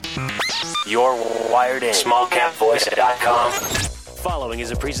You're wired in. SmallCapVoice.com. Following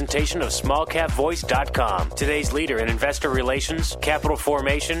is a presentation of SmallCapVoice.com, today's leader in investor relations, capital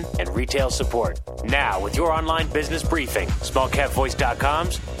formation, and retail support. Now, with your online business briefing,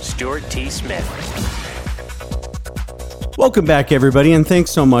 SmallCapVoice.com's Stuart T. Smith. Welcome back, everybody, and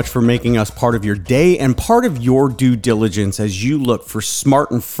thanks so much for making us part of your day and part of your due diligence as you look for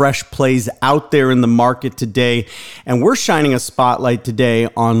smart and fresh plays out there in the market today. And we're shining a spotlight today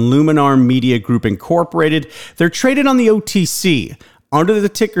on Luminar Media Group Incorporated. They're traded on the OTC under the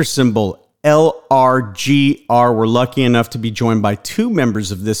ticker symbol LRGR. We're lucky enough to be joined by two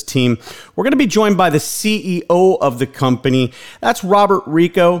members of this team. We're going to be joined by the CEO of the company. That's Robert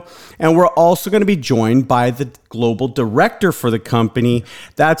Rico. And we're also going to be joined by the global director for the company.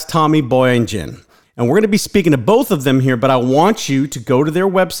 That's Tommy Boyanjin. And we're going to be speaking to both of them here, but I want you to go to their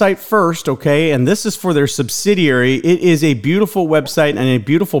website first, okay? And this is for their subsidiary. It is a beautiful website and a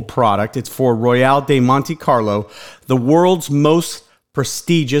beautiful product. It's for Royale de Monte Carlo, the world's most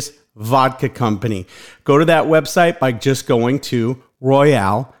prestigious vodka company. Go to that website by just going to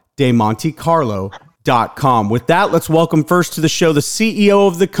royaledemontecarlo.com. With that, let's welcome first to the show the CEO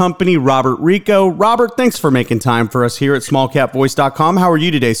of the company, Robert Rico. Robert, thanks for making time for us here at smallcapvoice.com. How are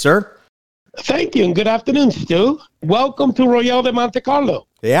you today, sir? Thank you, and good afternoon, Stu. Welcome to Royale de Monte Carlo.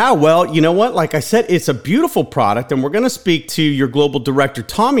 Yeah, well, you know what? Like I said, it's a beautiful product, and we're going to speak to your global director,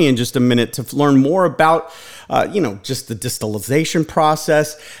 Tommy, in just a minute to learn more about, just the distillation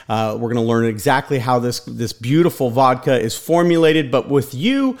process. We're going to learn exactly how this beautiful vodka is formulated. But with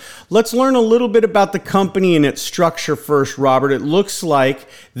you, let's learn a little bit about the company and its structure first, Robert. It looks like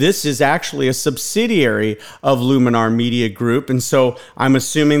this is actually a subsidiary of Luminar Media Group, and so I'm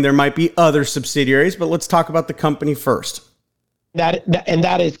assuming there might be other subsidiaries, but let's talk about the company first.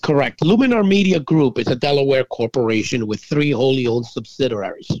 That is correct. Luminar Media Group is a Delaware corporation with three wholly owned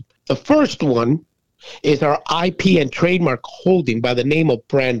subsidiaries. The first one is our IP and trademark holding by the name of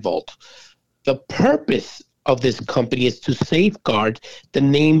Brand Vault. The purpose of this company is to safeguard the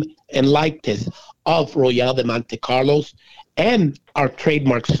name and likeness of Royale de Monte Carlos and our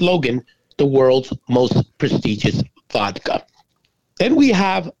trademark slogan, the world's most prestigious vodka. Then we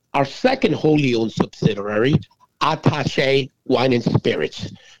have our second wholly owned subsidiary, Attaché Wine and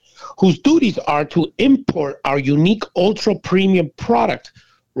Spirits, whose duties are to import our unique ultra premium product,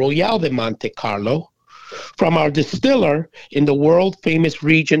 Royale de Monte Carlo, from our distiller in the world famous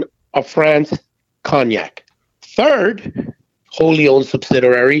region of France, Cognac. Third wholly owned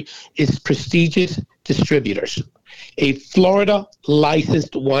subsidiary is Prestigious Distributors, a Florida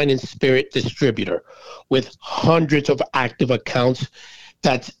licensed wine and spirit distributor with hundreds of active accounts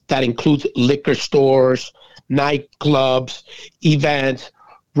that includes liquor stores, nightclubs, events,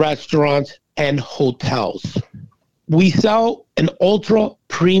 restaurants, and hotels. We sell an ultra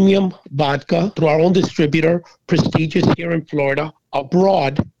premium vodka through our own distributor, Prestigious, here in Florida.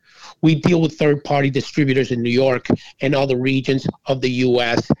 Abroad, we deal with third-party distributors in New York and other regions of the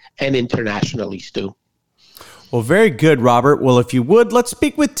U.S. and internationally, Stu. Well, very good, Robert. Well, if you would, let's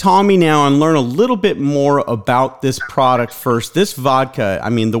speak with Tommy now and learn a little bit more about this product first. This vodka, I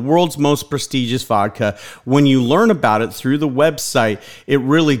mean, the world's most prestigious vodka, when you learn about it through the website, it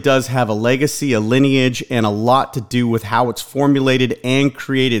really does have a legacy, a lineage, and a lot to do with how it's formulated and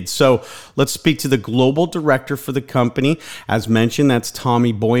created. So let's speak to the global director for the company. As mentioned, that's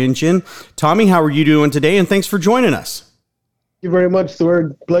Tommy Boyanjin. Tommy, how are you doing today? And thanks for joining us. Thank you very much,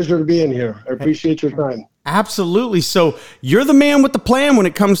 Stuart. Pleasure to be in here. I appreciate your time. Absolutely. So you're the man with the plan when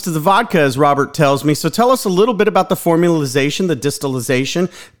it comes to the vodka, as Robert tells me. So tell us a little bit about the formulation, the distillation.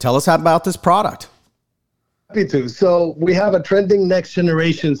 Tell us about this product. Happy to. So we have a trending next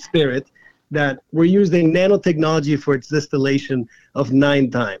generation spirit that we're using nanotechnology for its distillation of 9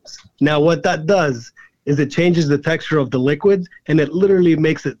 times. Now, what that does is it changes the texture of the liquid, and it literally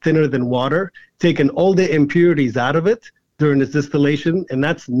makes it thinner than water, taking all the impurities out of it during its distillation, and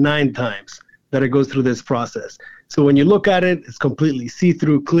that's 9 times that it goes through this process. So when you look at it, it's completely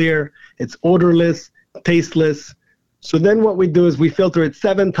see-through clear, it's odorless, tasteless. So then what we do is we filter it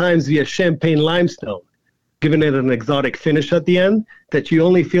 7 times via champagne limestone, giving it an exotic finish at the end that you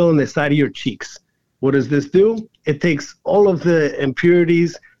only feel on the side of your cheeks. What does this do? It takes all of the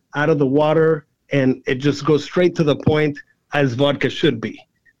impurities out of the water, and it just goes straight to the point as vodka should be.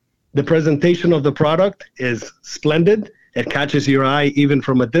 The presentation of the product is splendid. It catches your eye even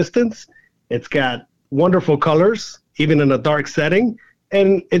from a distance. It's got wonderful colors, even in a dark setting,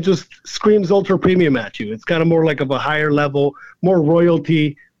 and it just screams ultra premium at you. It's kind of more like of a higher level, more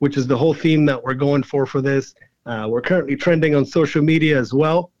royalty, which is the whole theme that we're going for this. We're currently trending on social media as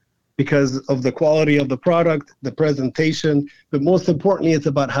well, because of the quality of the product, the presentation, but most importantly, it's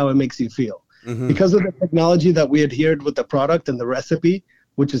about how it makes you feel. Mm-hmm. Because of the technology that we adhered with the product and the recipe,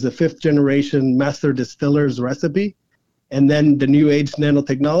 which is a 5th generation master distiller's recipe, and then the new age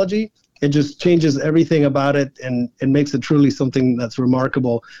nanotechnology, it just changes everything about it and makes it truly something that's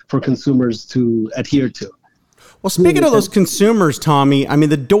remarkable for consumers to adhere to. Well, speaking of those consumers, Tommy, I mean,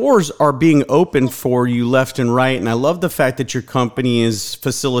 the doors are being opened for you left and right. And I love the fact that your company is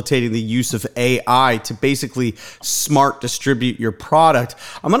facilitating the use of AI to basically smart distribute your product.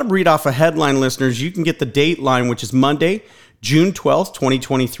 I'm going to read off a headline, listeners. You can get the date line, which is Monday, June 12th,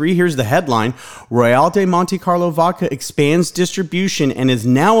 2023. Here's the headline. Royal de Monte Carlo vodka expands distribution and is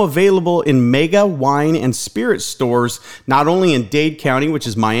now available in mega wine and spirit stores, not only in Dade County, which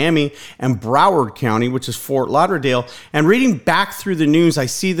is Miami, and Broward County, which is Fort Lauderdale. And reading back through the news, I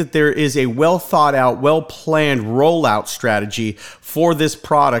see that there is a well thought out, well planned rollout strategy for this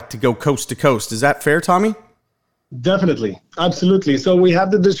product to go coast to coast. Is that fair, Tommy? Definitely. Absolutely. So we have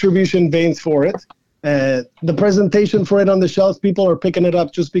the distribution veins for it. The presentation for it on the shelves, people are picking it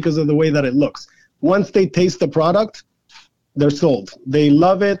up just because of the way that it looks. Once they taste the product, they're sold. They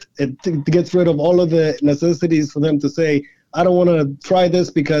love it. It gets rid of all of the necessities for them to say, I don't want to try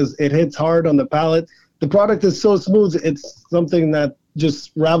this because it hits hard on the palate. The product is so smooth, it's something that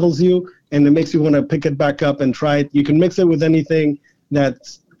just ravels you and it makes you want to pick it back up and try it. You can mix it with anything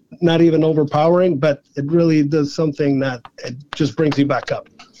that's not even overpowering, but it really does something that it just brings you back up.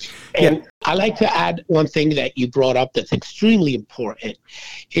 And I like to add one thing that you brought up that's extremely important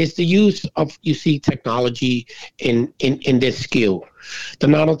is the use of, you see, technology in this SKU, the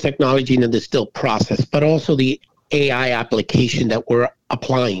nanotechnology in the distill process, but also the AI application that we're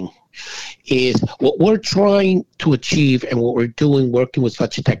applying is what we're trying to achieve, and what we're doing working with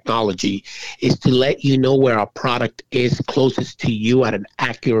such a technology is to let you know where our product is closest to you at an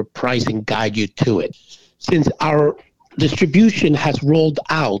accurate price and guide you to it. Since our distribution has rolled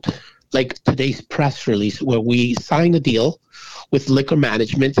out, like today's press release, where we signed a deal with Liquor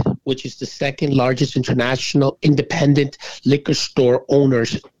Management, which is the second largest international independent liquor store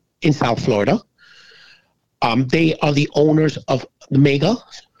owners in South Florida. They are the owners of the Mega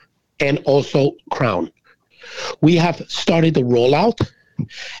and also Crown. We have started the rollout,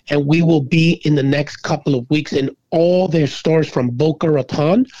 and we will be in the next couple of weeks in all their stores from Boca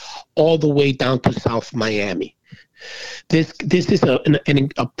Raton all the way down to South Miami. This is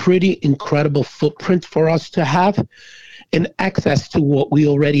a pretty incredible footprint for us to have and access to what we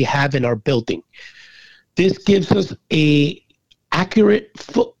already have in our building. This gives us a accurate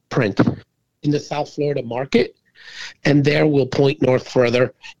footprint in the South Florida market, and there we'll point north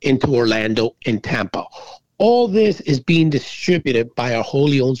further into Orlando and Tampa. All this is being distributed by our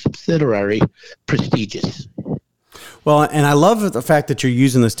wholly owned subsidiary, Prestigious. Well, and I love the fact that you're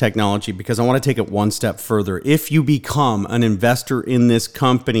using this technology because I want to take it one step further. If you become an investor in this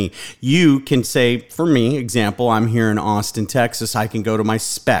company, you can say, for me, example, I'm here in Austin, Texas. I can go to my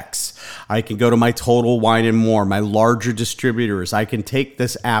specs. I can go to my Total Wine and More, my larger distributors. I can take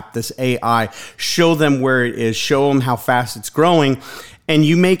this app, this AI, show them where it is, show them how fast it's growing. And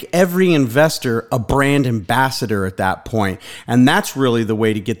you make every investor a brand ambassador at that point. And that's really the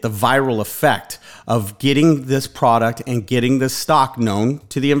way to get the viral effect of getting this product and getting this stock known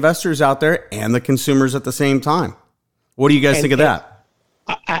to the investors out there and the consumers at the same time. What do you guys think of that?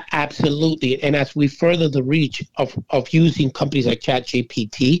 Absolutely. And as we further the reach of using companies like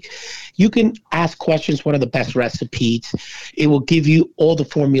ChatGPT, you can ask questions, what are the best recipes? It will give you all the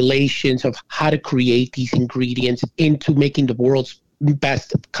formulations of how to create these ingredients into making the world's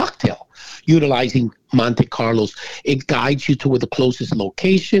best cocktail, utilizing Monte Carlos. It guides you to the closest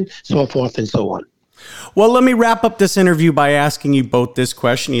location, so forth and so on. Well, let me wrap up this interview by asking you both this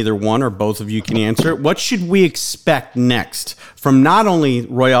question. Either one or both of you can answer it. What should we expect next from not only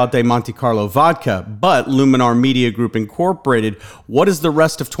Royal de Monte Carlo Vodka, but Luminar Media Group Incorporated? What does the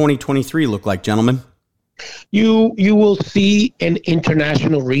rest of 2023 look like, gentlemen? You will see an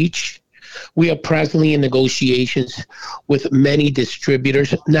international reach. We are presently in negotiations with many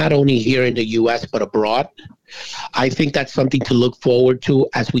distributors, not only here in the U.S., but abroad. I think that's something to look forward to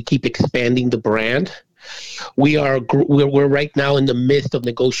as we keep expanding the brand. We're right now in the midst of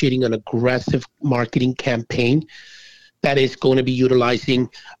negotiating an aggressive marketing campaign that is going to be utilizing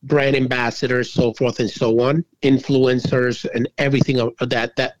brand ambassadors, so forth and so on, influencers, and everything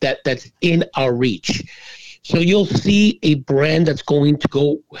that's in our reach. So you'll see a brand that's going to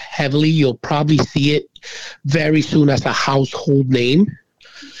go heavily. You'll probably see it very soon as a household name.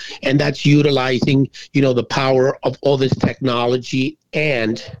 And that's utilizing, the power of all this technology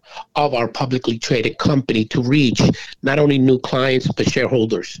and of our publicly traded company to reach not only new clients, but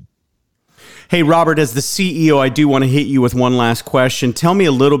shareholders. Hey, Robert, as the CEO, I do want to hit you with one last question. Tell me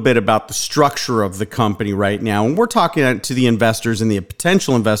a little bit about the structure of the company right now. And we're talking to the investors and the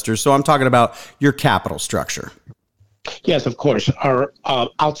potential investors, so I'm talking about your capital structure. Yes, of course. Our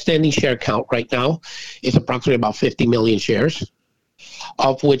outstanding share count right now is approximately about 50 million shares,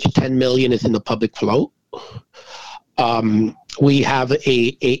 of which 10 million is in the public float. We have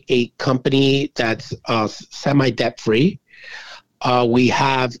a company that's semi-debt free. We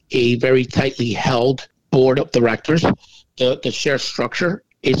have a very tightly held board of directors. The share structure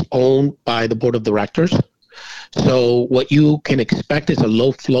is owned by the board of directors. So what you can expect is a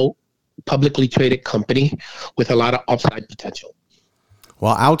low float, publicly traded company with a lot of upside potential.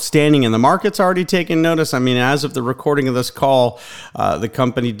 Well, outstanding. And the market's already taken notice. I mean, as of the recording of this call, the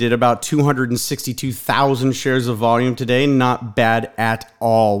company did about 262,000 shares of volume today. Not bad at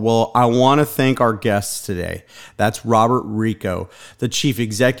all. Well, I want to thank our guests today. That's Robert Rico, the Chief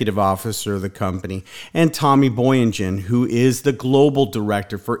Executive Officer of the company, and Tommy Boyingen, who is the Global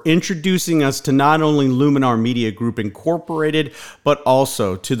Director, for introducing us to not only Luminar Media Group Incorporated, but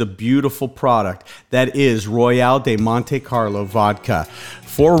also to the beautiful product that is Royale de Monte Carlo vodka.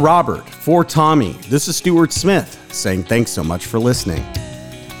 For Robert, for Tommy, this is Stuart Smith saying thanks so much for listening.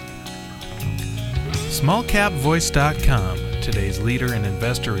 SmallCapVoice.com, today's leader in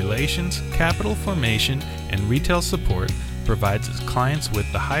investor relations, capital formation, and retail support, provides its clients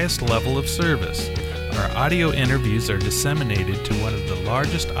with the highest level of service. Our audio interviews are disseminated to one of the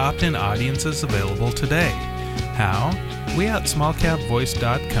largest opt-in audiences available today. How? We at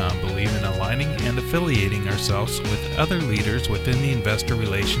SmallCapVoice.com believe in aligning and affiliating ourselves with other leaders within the investor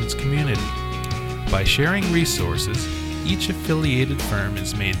relations community. By sharing resources, each affiliated firm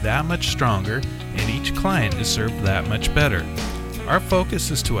is made that much stronger and each client is served that much better. Our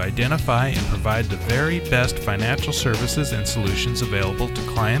focus is to identify and provide the very best financial services and solutions available to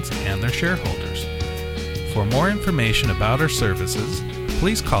clients and their shareholders. For more information about our services,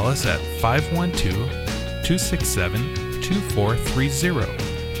 please call us at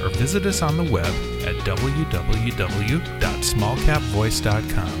 512-267-2430 or visit us on the web at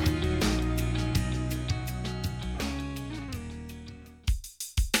www.smallcapvoice.com.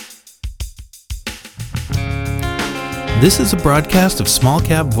 This is a broadcast of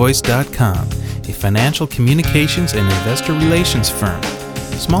SmallCapVoice.com, a financial communications and investor relations firm.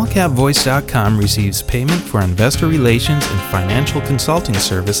 SmallCapVoice.com receives payment for investor relations and financial consulting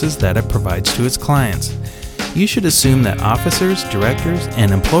services that it provides to its clients. You should assume that officers, directors,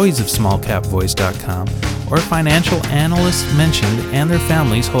 and employees of SmallCapVoice.com or financial analysts mentioned and their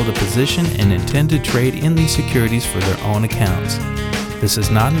families hold a position and intend to trade in these securities for their own accounts. This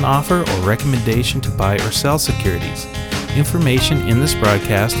is not an offer or recommendation to buy or sell securities. Information in this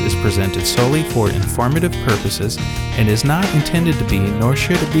broadcast is presented solely for informative purposes and is not intended to be, nor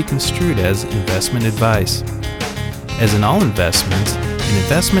should it be construed as, investment advice. As in all investments, an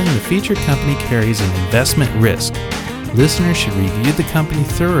investment in the featured company carries an investment risk. Listeners should review the company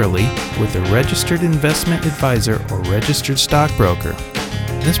thoroughly with a registered investment advisor or registered stockbroker.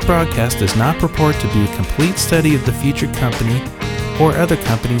 This broadcast does not purport to be a complete study of the featured company or other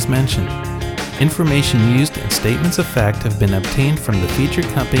companies mentioned. Information used and statements of fact have been obtained from the featured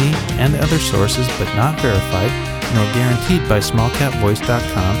company and other sources but not verified nor guaranteed by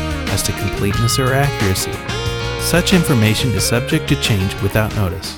SmallCapVoice.com as to completeness or accuracy. Such information is subject to change without notice.